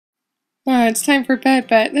Oh, it's time for bed,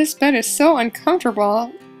 but this bed is so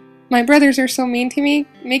uncomfortable. My brothers are so mean to me,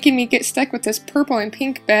 making me get stuck with this purple and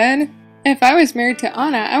pink bed. If I was married to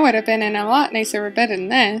Anna, I would have been in a lot nicer bed than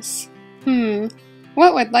this.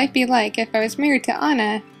 What would life be like if I was married to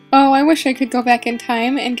Anna? Oh, I wish I could go back in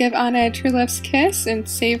time and give Anna a true love's kiss and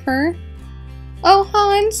save her. Oh,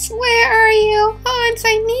 Hans, where are you? Hans,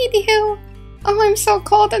 I need you. Oh, I'm so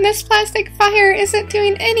cold and this plastic fire isn't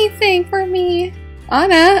doing anything for me.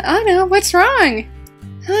 Anna, what's wrong?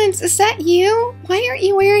 Hans, is that you? Why aren't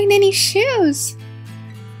you wearing any shoes?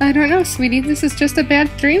 I don't know, sweetie. This is just a bad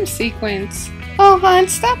dream sequence. Oh,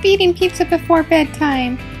 Hans, stop eating pizza before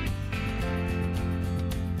bedtime.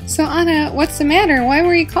 So, Anna, what's the matter? Why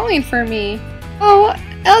were you calling for me? Oh,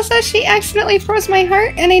 Elsa, she accidentally froze my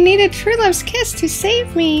heart and I needed true love's kiss to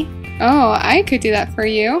save me. Oh, I could do that for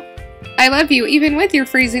you. I love you, even with your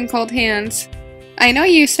freezing cold hands. I know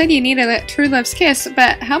you said you needed a true love's kiss,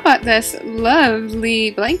 but how about this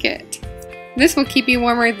lovely blanket? This will keep you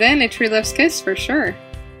warmer than a true love's kiss for sure.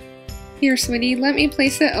 Here, sweetie, let me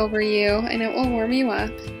place it over you, and it will warm you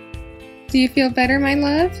up. Do you feel better, my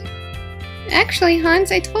love? Actually,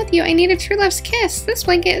 Hans, I told you I need a true love's kiss. This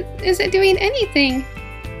blanket isn't doing anything.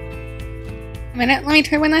 A minute, let me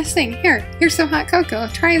try one last thing. Here's some hot cocoa.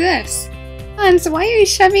 Try this. Hans, why are you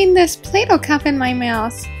shoving this Play-Doh cup in my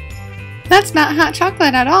mouth? That's not hot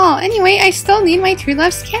chocolate at all. Anyway, I still need my true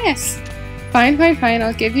love's kiss. Fine.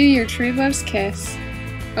 I'll give you your true love's kiss.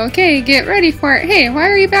 Okay, get ready for it. Hey, why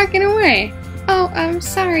are you backing away? Oh, I'm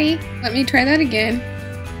sorry. Let me try that again.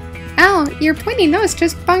 Ow, your pointy nose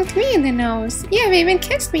just bunked me in the nose. You haven't even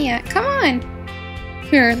kissed me yet. Come on.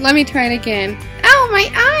 Here, let me try it again. Ow, my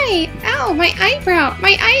eye! Ow, my eyebrow!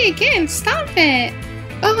 My eye again! Stop it!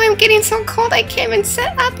 Oh, I'm getting so cold I can't even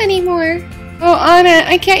sit up anymore. Oh, Anna,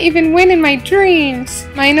 I can't even win in my dreams.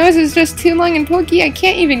 My nose is just too long and pokey, I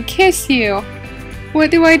can't even kiss you.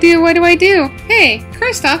 What do I do? Hey,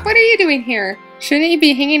 Kristoff, what are you doing here? Shouldn't you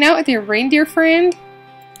be hanging out with your reindeer friend?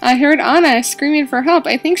 I heard Anna screaming for help.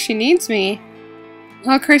 I think she needs me.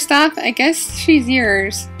 Well, Kristoff, I guess she's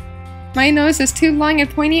yours. My nose is too long and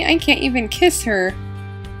pointy, I can't even kiss her.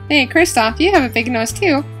 Hey, Kristoff, you have a big nose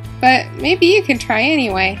too, but maybe you can try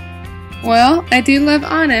anyway. Well, I do love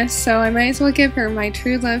Anna, so I might as well give her my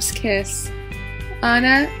true love's kiss.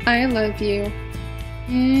 Anna, I love you.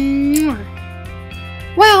 Mwah.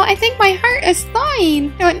 Wow, I think my heart is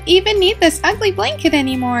thawing. I don't even need this ugly blanket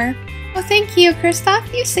anymore. Well, thank you,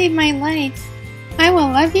 Kristoff. You saved my life. I will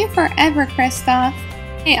love you forever, Kristoff.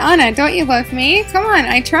 Hey, Anna, don't you love me? Come on,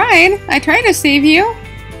 I tried. I tried to save you.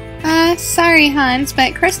 Sorry, Hans,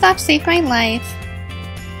 but Kristoff saved my life.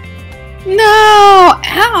 No!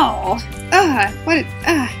 Ow!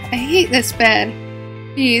 I hate this bed.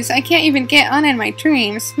 Jeez, I can't even get on in my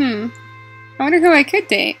dreams. I wonder who I could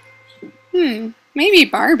date. Maybe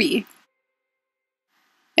Barbie.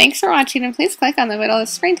 Thanks for watching, and please click on the middle of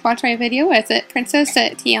the screen to watch my video with it, Princess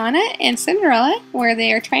Tiana and Cinderella, where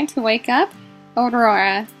they are trying to wake up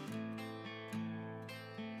Aurora.